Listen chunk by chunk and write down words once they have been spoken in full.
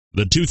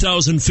The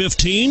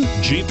 2015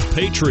 Jeep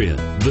Patriot.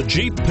 The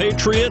Jeep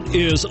Patriot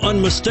is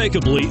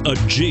unmistakably a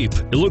Jeep.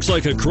 It looks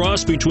like a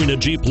cross between a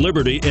Jeep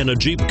Liberty and a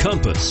Jeep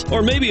Compass,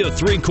 or maybe a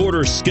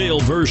 3/4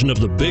 scale version of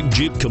the big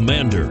Jeep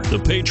Commander. The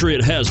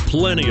Patriot has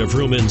plenty of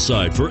room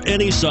inside for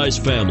any size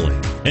family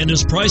and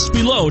is priced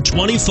below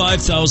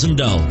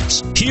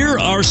 $25,000. Here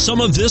are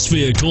some of this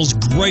vehicle's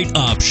great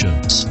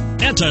options: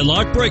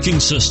 anti-lock braking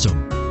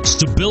system,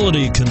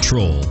 stability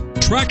control,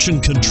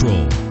 traction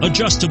control,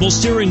 adjustable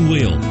steering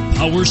wheel,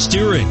 power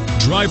steering,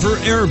 driver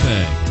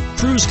airbag,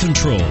 cruise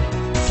control,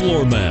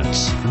 floor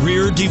mats,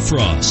 rear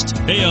defrost,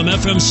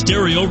 AM/FM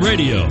stereo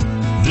radio.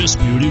 This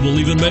beauty will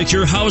even make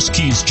your house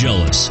keys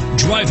jealous.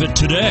 Drive it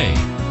today.